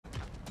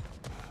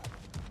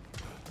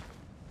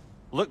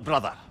Look,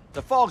 brother,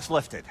 the fog's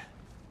lifted.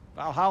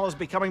 Valhalla's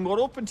becoming more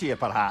open to you,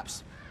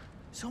 perhaps.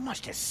 So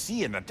much to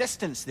see in the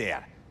distance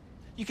there.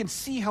 You can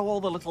see how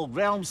all the little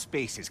realm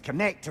spaces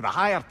connect to the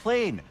higher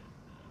plane.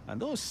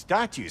 And those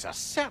statues are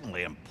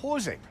certainly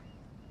imposing.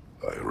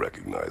 I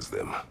recognize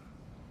them.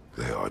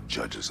 They are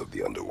judges of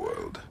the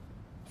Underworld,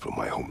 from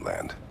my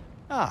homeland.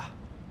 Ah,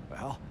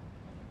 well,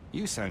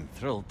 you sound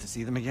thrilled to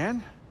see them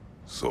again.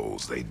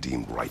 Souls they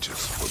deemed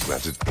righteous were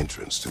granted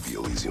entrance to the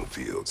Elysium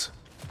Fields.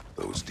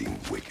 Those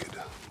deemed wicked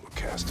were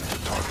cast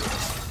into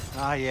Tartarus.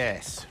 Ah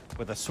yes,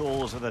 where the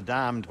souls of the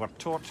damned were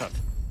tortured.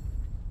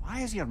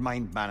 Why has your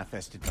mind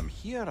manifested them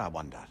here, I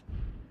wonder?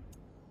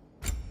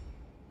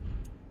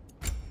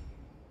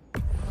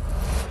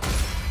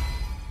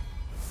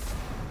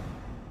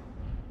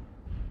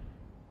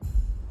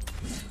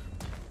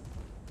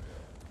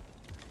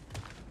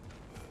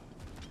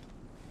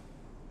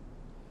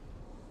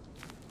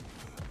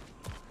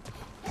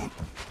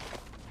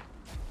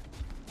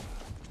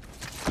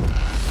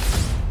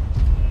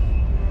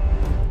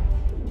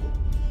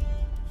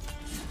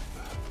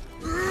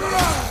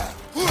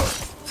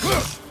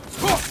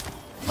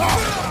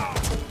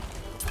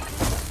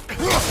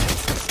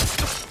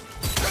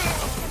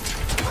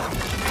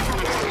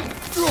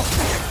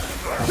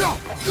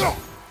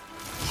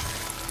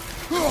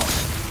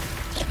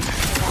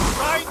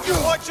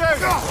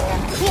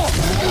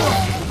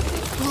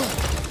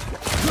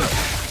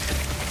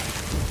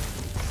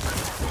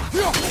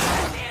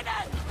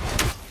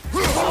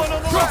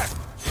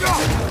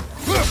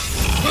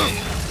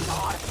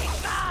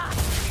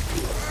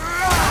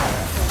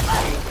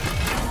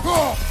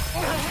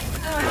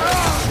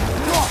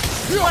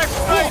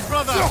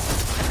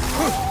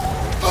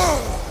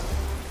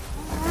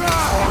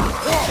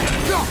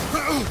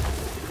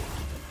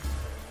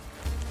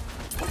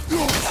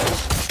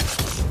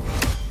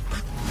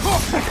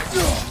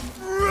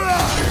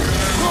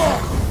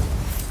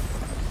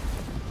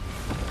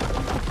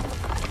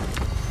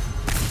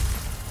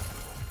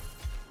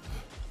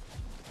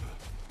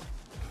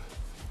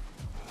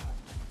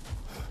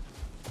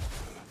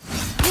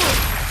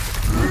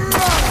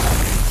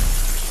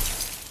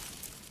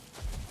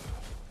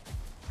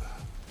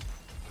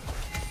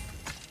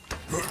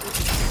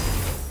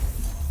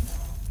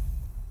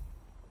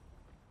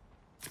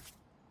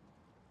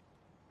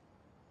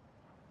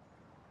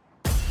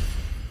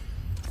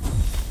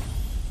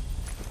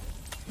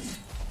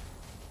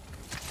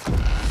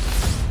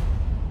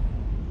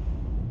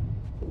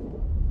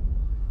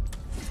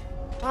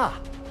 Ah,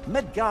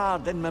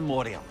 Midgard in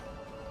memoriam.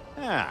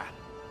 Ah,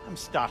 I'm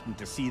starting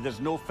to see there's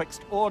no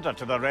fixed order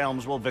to the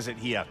realms we'll visit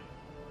here.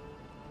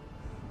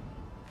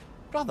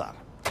 Brother,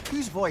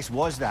 whose voice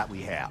was that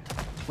we heard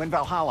when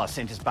Valhalla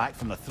sent us back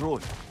from the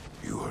throne?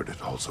 You heard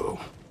it also.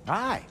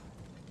 Aye.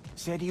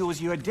 Said he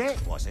owes you a debt,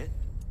 was it?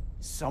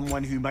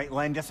 Someone who might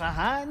lend us a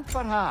hand,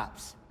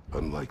 perhaps?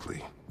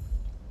 Unlikely.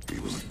 He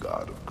was a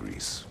god of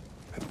Greece,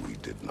 and we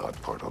did not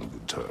part on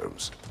good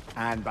terms.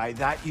 And by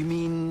that you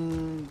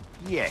mean...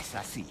 Yes,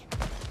 I see.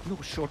 No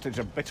shortage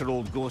of bitter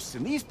old ghosts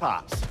in these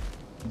parts.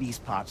 These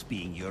parts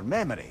being your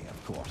memory,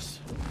 of course.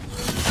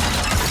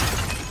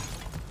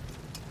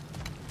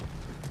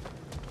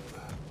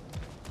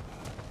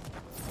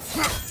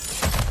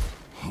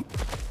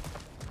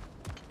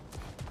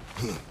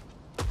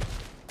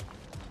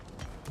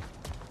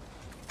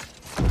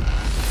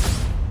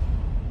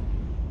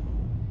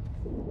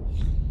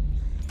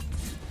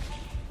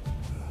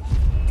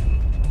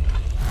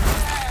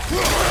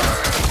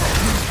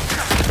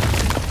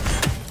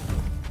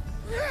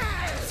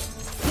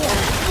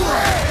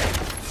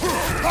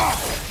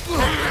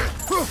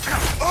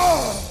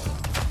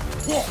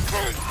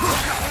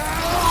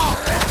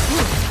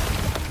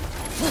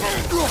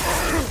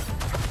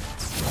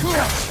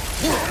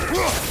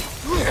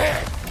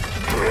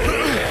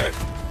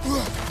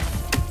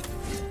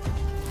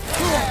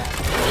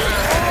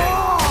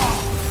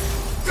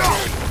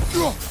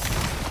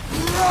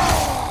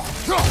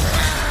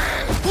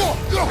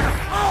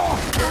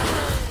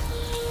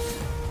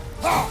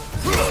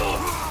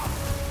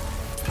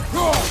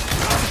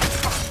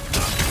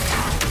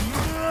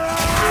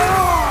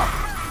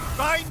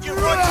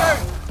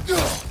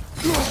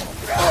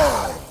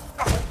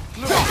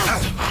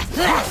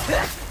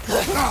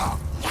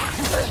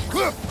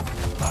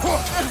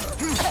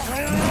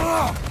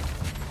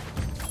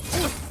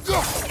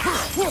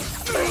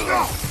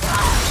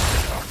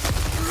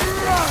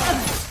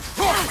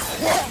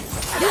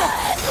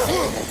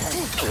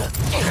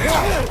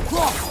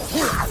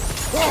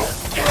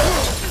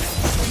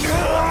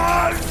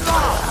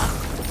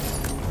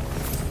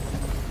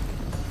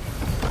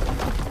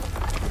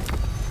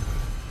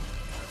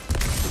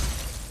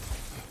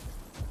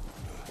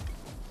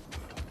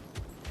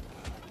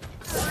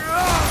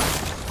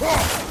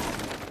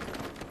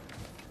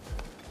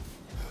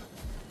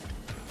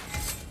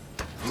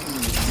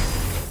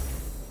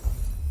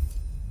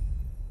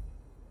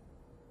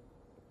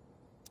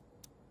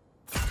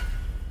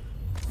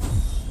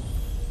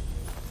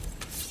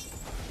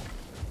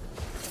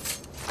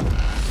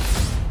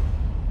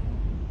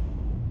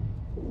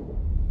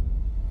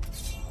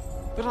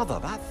 Brother,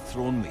 that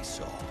throne we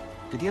saw,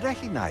 did you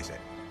recognize it?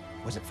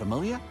 Was it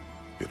familiar?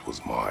 It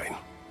was mine.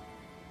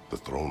 The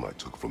throne I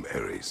took from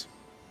Ares.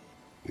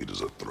 It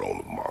is a throne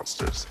of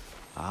monsters.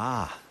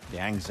 Ah, the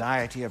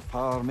anxiety of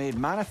power made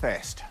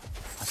manifest.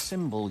 A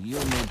symbol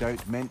you're no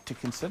doubt meant to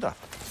consider.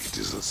 It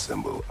is a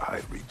symbol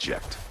I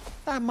reject.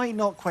 That might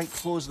not quite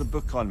close the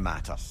book on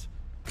matters.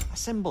 A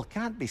symbol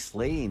can't be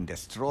slain,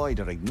 destroyed,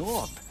 or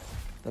ignored.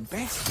 The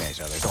best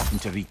measure is often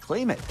to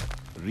reclaim it,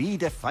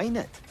 redefine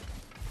it.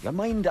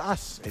 Remind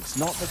us it's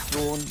not the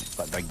throne,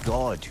 but the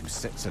god who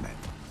sits in it.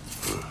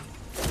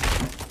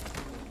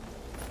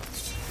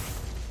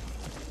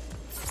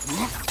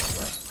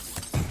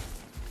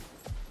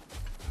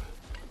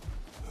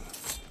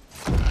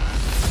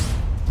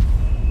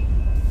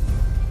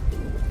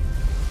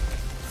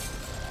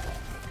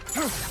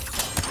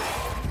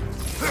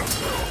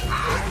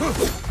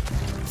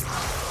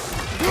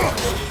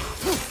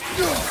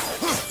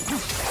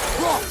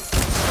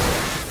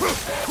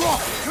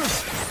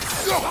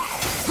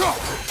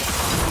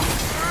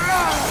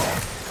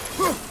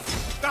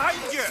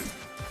 Behind you!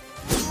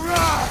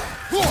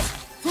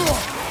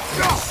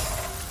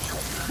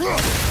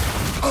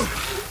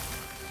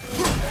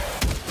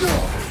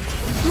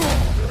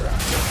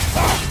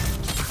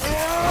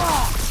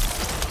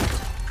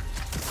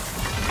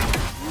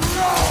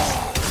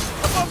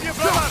 Above you,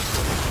 brother!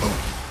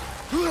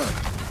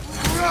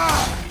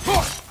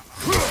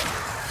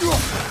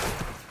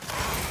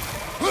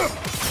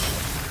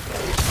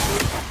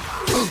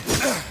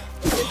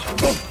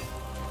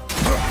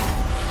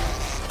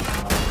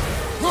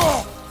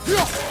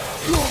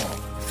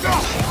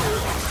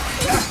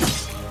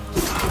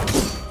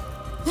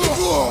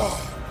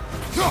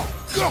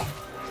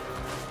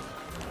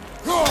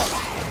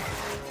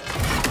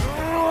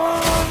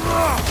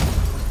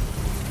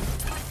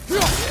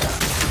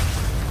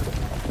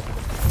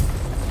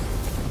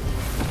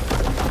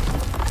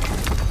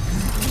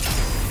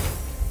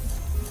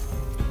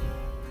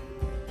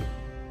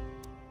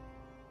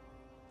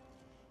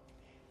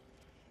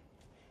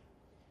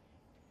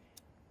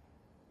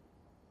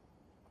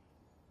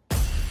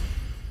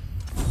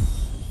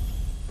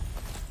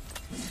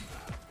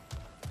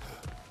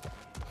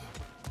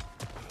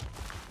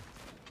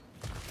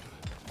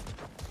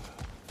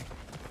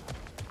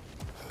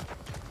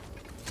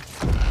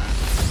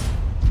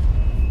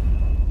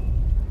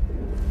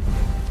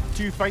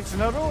 Two fights in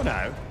a row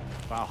now.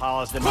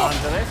 Valhalla's demands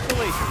are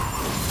escalating.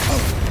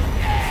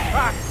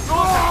 Ah!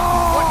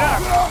 What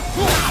now?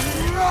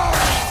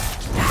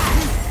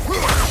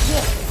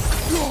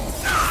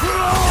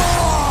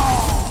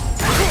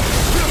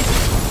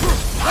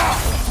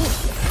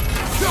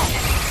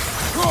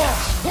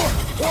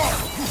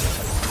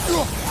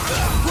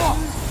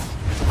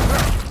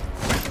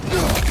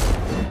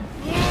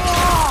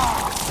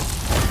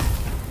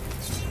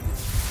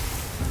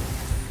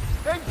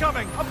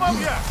 Incoming! Above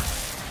you!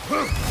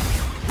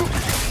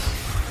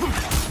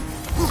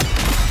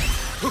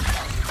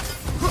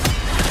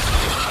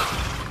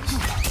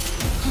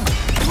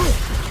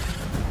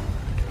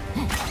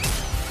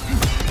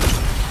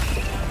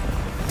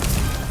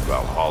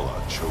 Valhalla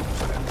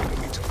chose an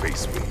enemy to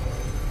face me.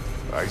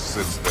 I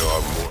sense there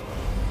are more...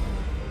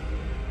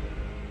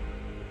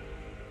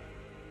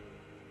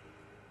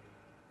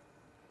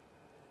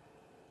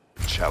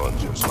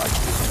 challengers like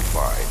you to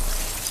find.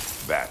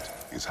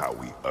 That is how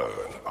we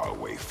earn our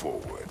way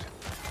forward.